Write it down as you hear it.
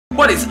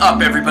What is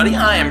up, everybody?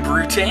 I am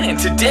Brutane, and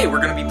today we're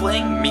going to be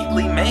playing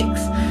Meatly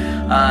Makes.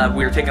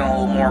 We were taking a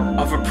little more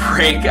of a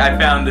break. I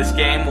found this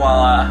game while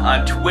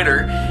on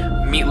Twitter.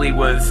 Meatly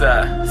was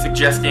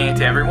suggesting it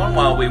to everyone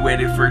while we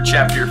waited for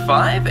Chapter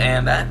 5,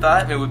 and I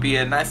thought it would be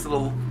a nice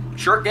little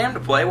short game to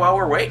play while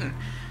we're waiting.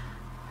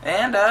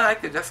 And I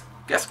could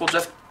guess we'll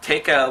just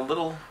take a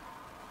little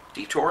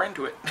detour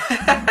into it.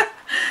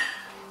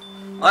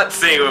 Let's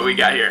see what we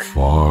got here.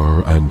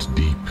 Far and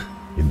deep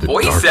in the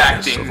voice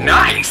acting,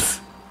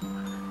 nice!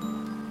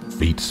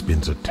 Fate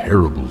spins a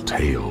terrible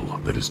tale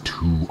that is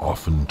too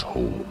often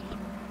told.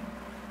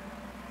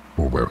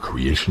 For where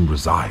creation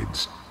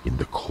resides, in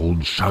the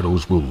cold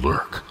shadows will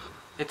lurk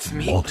it's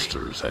me.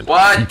 Monsters and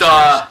what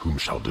creatures whom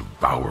shall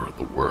devour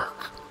the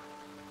work.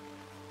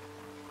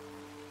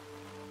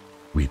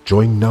 We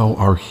join now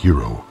our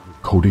hero,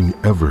 coding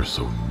ever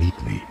so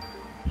neatly,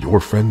 your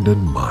friend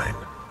and mine,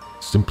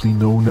 simply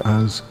known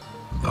as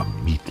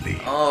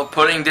TheMeatly. Oh,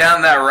 putting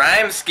down that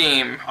rhyme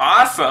scheme.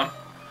 Awesome.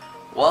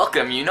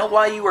 Welcome. You know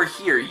why you are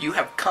here. You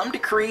have come to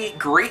create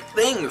great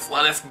things.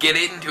 Let us get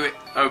into it.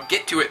 Oh,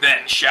 get to it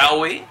then,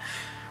 shall we?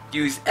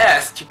 Use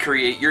S to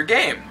create your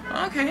game.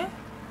 Okay.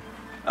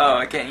 Oh,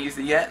 I can't use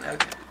it yet?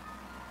 Okay.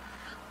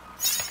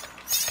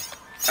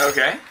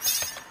 Okay.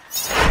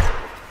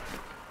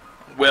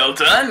 Well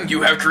done.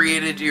 You have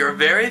created your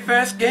very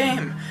first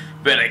game.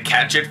 Better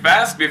catch it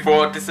fast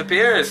before it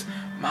disappears.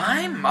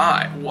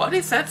 My, what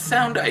is that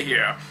sound I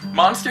hear?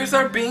 Monsters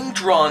are being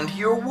drawn to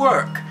your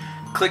work.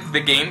 Click the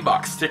game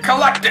box to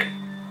collect it.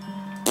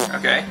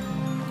 Okay.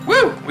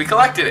 Woo! We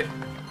collected it.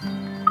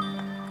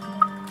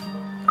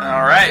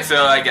 Alright,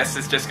 so I guess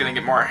it's just gonna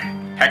get more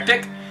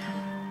hectic.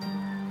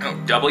 Oh,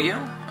 W?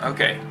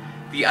 Okay.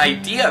 The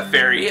idea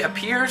fairy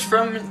appears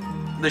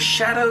from the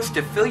shadows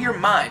to fill your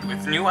mind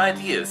with new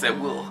ideas that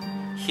will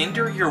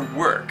hinder your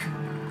work.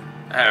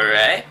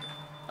 Alright.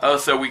 Oh,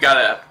 so we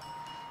gotta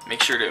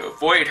make sure to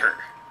avoid her.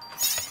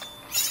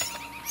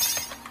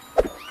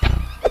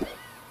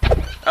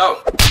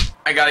 Oh,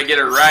 I gotta get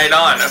her right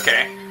on,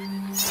 okay.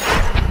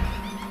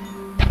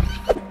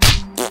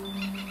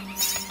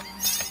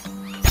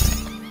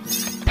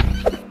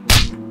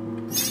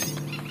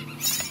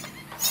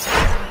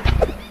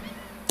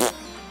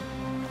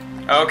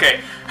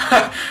 Okay.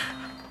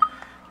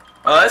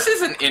 Well, this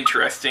is an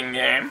interesting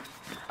game.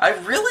 I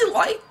really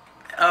like...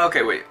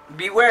 Okay, wait.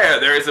 Beware,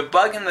 there is a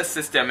bug in the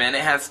system and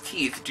it has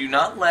teeth. Do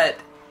not let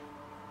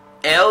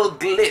the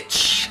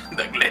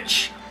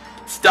glitch,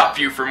 stop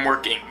you from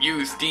working.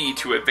 Use D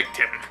to evict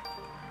him.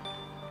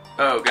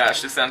 Oh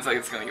gosh, this sounds like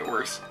it's gonna get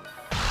worse.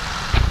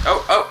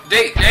 Oh,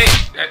 D,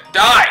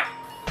 die!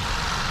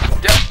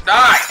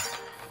 Die!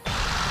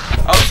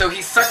 Oh, so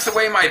he sucks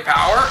away my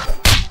power?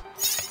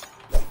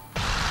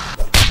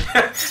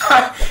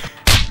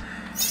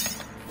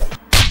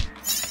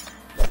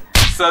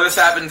 So this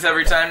happens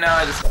every time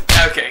now?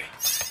 Okay.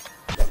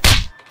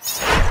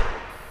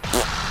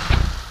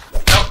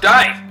 No,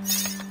 die!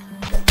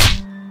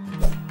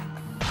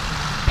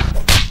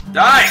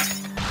 Die!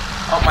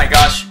 Oh my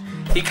gosh.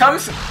 He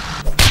comes...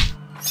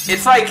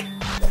 It's like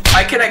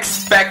I can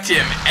expect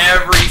him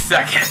every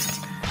second.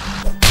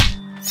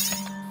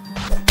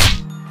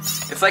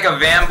 It's like a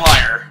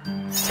vampire.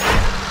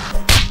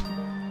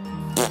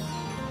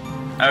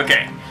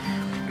 Okay.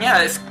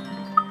 Yeah, this...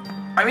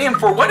 I mean,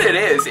 for what it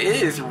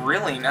is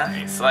really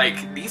nice.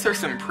 Like, these are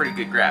some pretty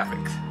good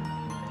graphics.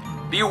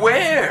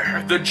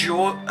 Beware!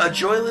 A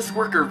joyless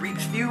worker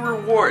reaps few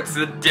rewards.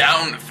 The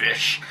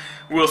downfish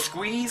will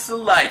squeeze the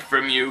life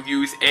from you.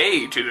 Use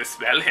A to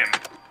dispel him.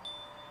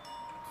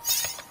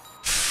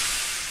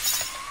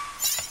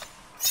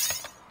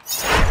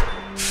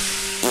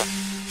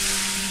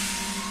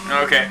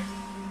 Okay.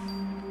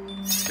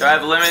 Do I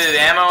have limited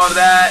ammo of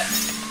that?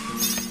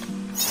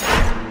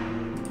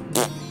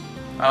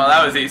 Oh,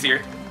 that was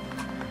easier.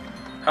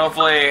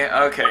 Hopefully,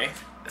 okay.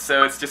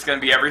 So it's just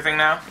gonna be everything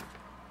now?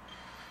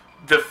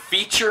 The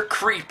feature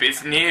creep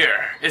is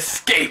near.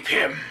 Escape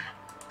him.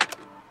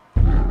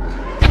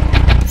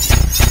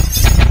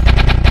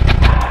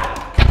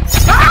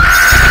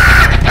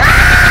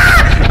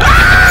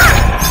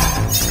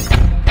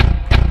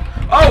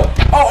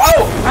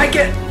 Oh, I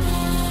get...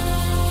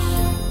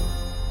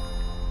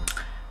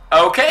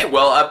 Okay,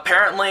 well,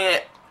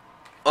 apparently...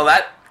 Well,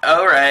 that...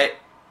 Alright.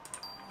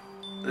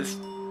 This...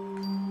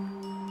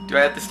 Do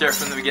I have to start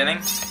from the beginning?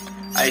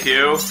 I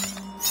do.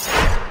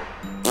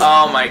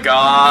 Oh my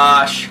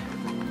gosh.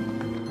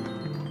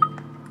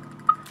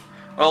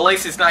 Well, at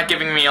least it's not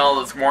giving me all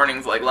those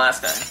warnings like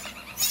last time.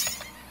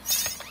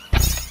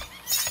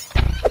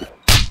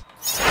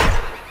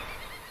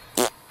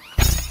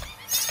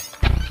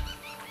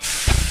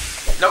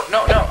 No.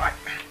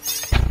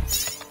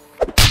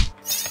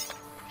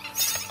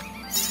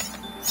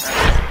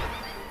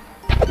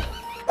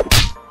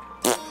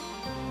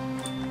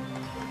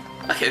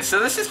 Okay, so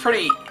this is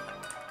pretty...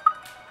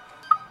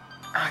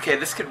 Okay,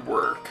 this could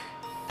work.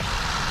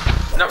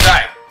 No,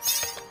 die!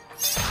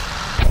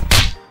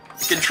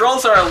 The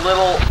controls are a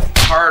little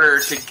harder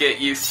to get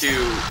used to.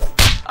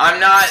 I'm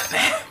not...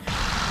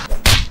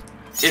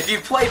 If you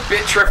play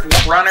Bit Trip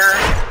Runner,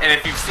 and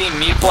if you've seen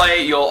me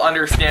play, you'll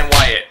understand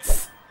why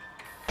it's...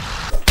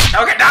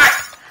 Okay, die!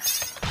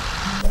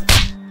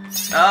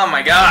 Oh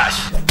my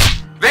gosh.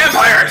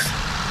 Vampires!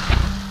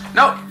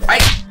 No, I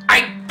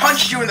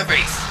punched you in the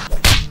face!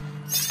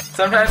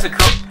 Sometimes the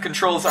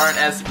controls aren't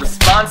as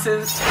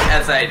responsive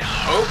as I'd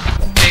hope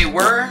they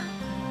were.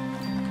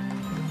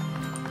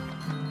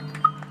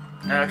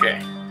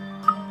 Okay.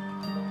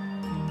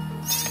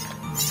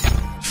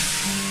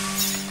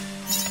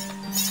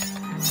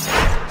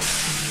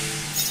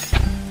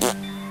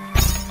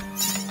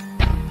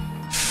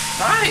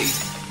 Hi!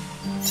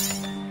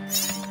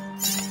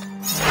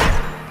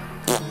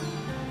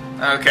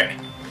 Okay.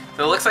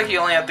 So it looks like you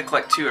only have to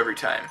collect 2 every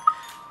time.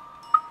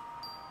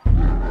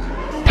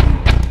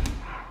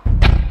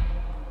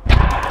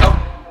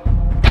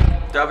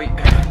 W.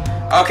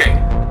 Okay.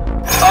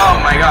 Oh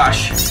my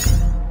gosh.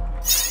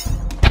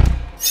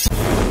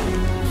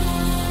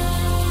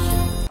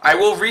 I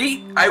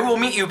will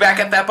meet you back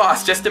at that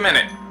boss. Just a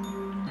minute.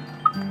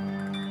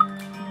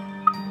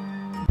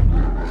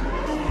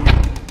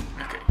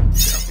 Okay.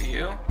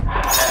 W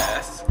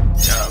S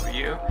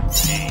W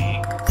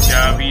D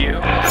W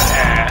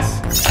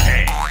S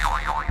A.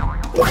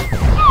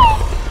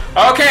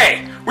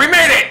 Okay, we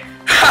made it.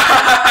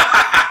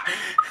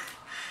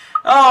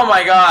 Oh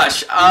my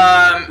gosh!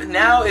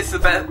 Now is a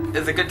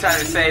good time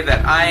to say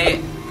that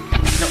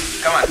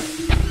come on.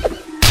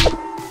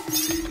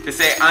 To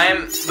say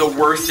I'm the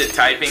worst at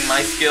typing.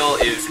 My skill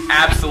is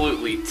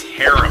absolutely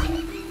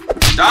terrible.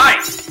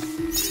 Die!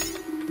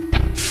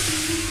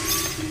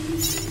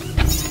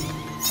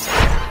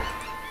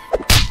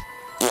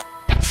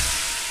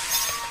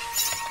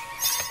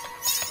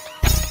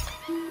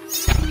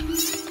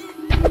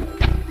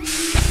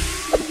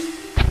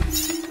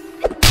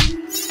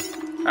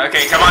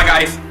 Okay, come on,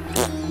 guys.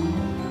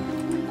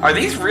 Are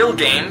these real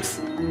games?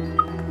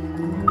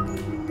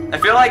 I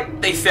feel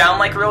like they sound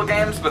like real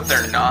games, but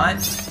they're not.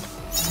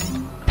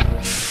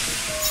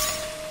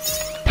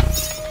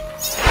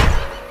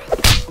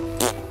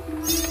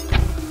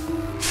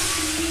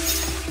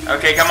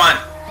 Okay, come on.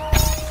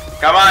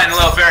 Come on,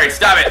 little fairy,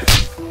 stop it.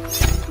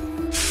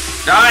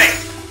 Die!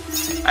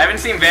 I haven't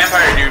seen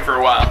Vampire Dude for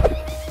a while.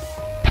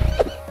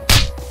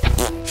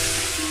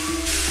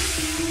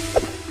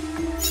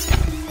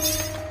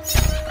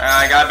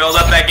 I gotta build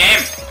up that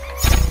game.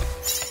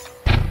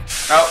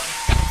 Oh.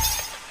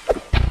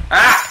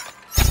 Ah!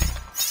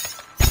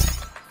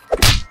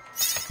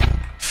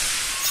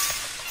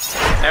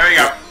 There we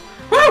go.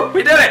 Woo!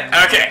 We did it!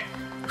 Okay.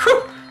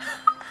 Whew.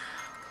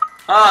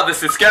 Oh,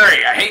 this is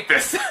scary. I hate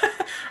this.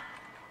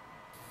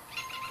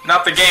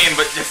 Not the game,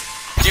 but just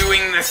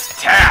doing this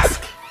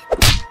task.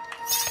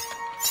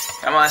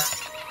 Come on.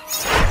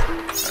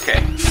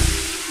 Okay.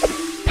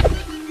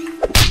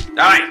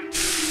 Die!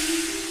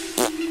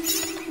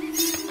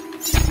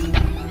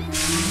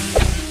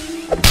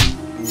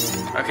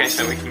 Okay,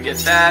 so we can get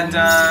that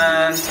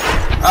done.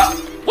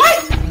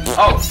 What?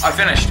 Oh, I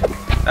finished.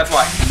 That's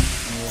why.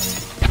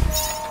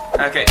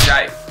 Okay,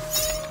 die.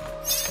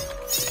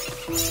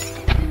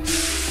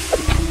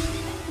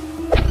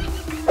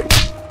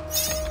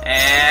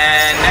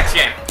 And next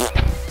game.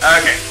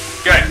 Okay,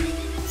 good.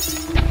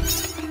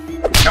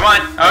 Come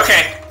on.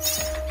 Okay.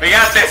 We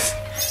got this.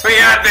 We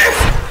got this.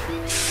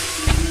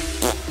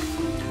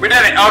 We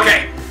did it.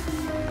 Okay.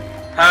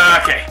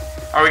 Okay.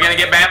 Are we gonna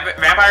get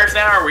vampires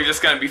now, or are we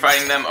just gonna be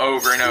fighting them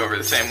over and over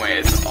the same way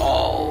as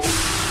all...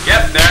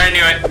 Yep, there, I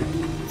knew it.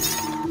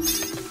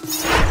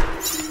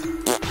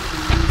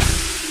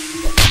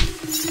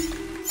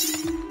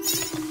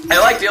 I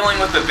like dealing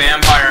with the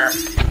vampire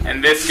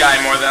and this guy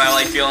more than I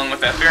like dealing with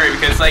that fairy,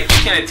 because, like, you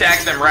can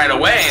attack them right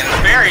away, and the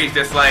fairy's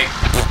just like...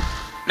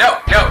 No,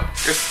 no,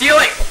 you're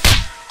stealing!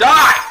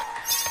 Die!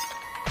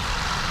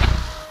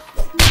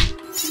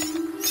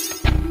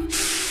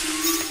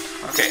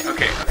 Okay,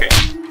 okay, okay.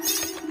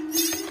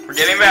 We're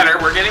getting better,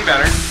 we're getting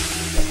better.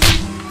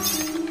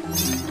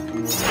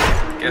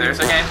 Okay, there's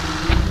a game.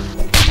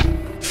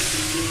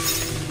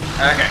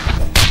 Okay.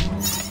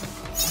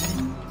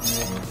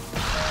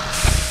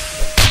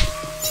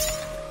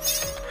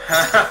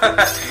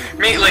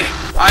 Meatly,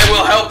 I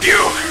will help you!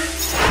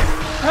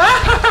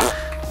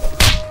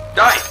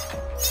 Die!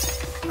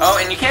 Oh,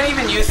 and you can't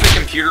even use the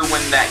computer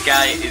when that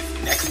guy is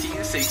next to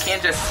you, so you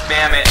can't just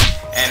spam it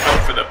and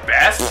hope for the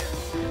best.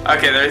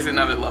 Okay, there's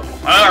another level.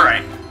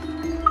 Alright.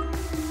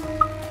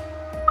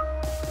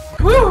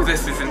 Woo,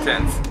 this is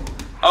intense.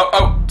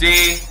 Oh,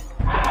 D,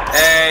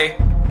 A,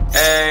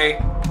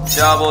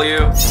 W,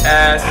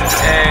 S,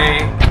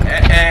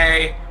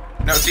 A,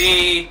 no,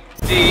 D,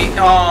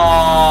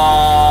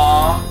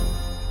 aww.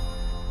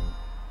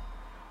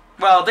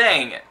 Well,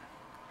 dang it.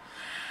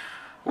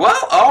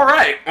 Well,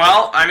 alright.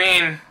 Well, I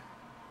mean,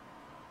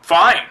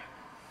 fine.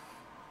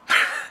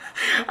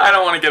 I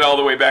don't want to get all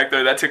the way back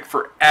there. That took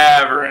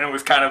forever, and it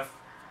was kind of...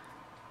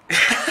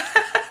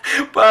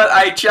 But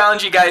I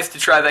challenge you guys to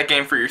try that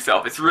game for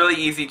yourself. It's really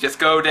easy. Just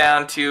go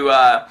down to...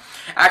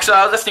 Actually,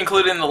 I'll just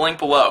include it in the link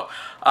below.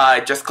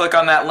 Just click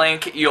on that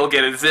link, you'll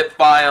get a zip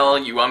file,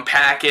 you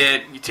unpack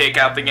it, you take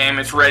out the game,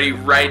 it's ready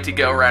to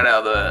go right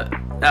out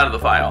of the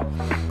file.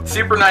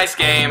 Super nice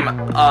game.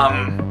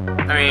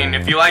 I mean,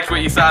 if you liked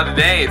what you saw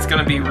today, it's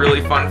going to be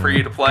really fun for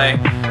you to play.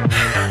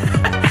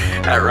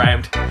 That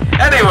rhymed.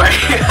 Anyway,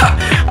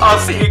 I'll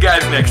see you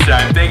guys next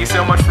time. Thank you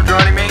so much for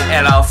joining me,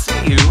 and I'll see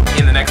you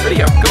in the next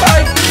video.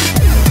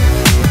 Goodbye!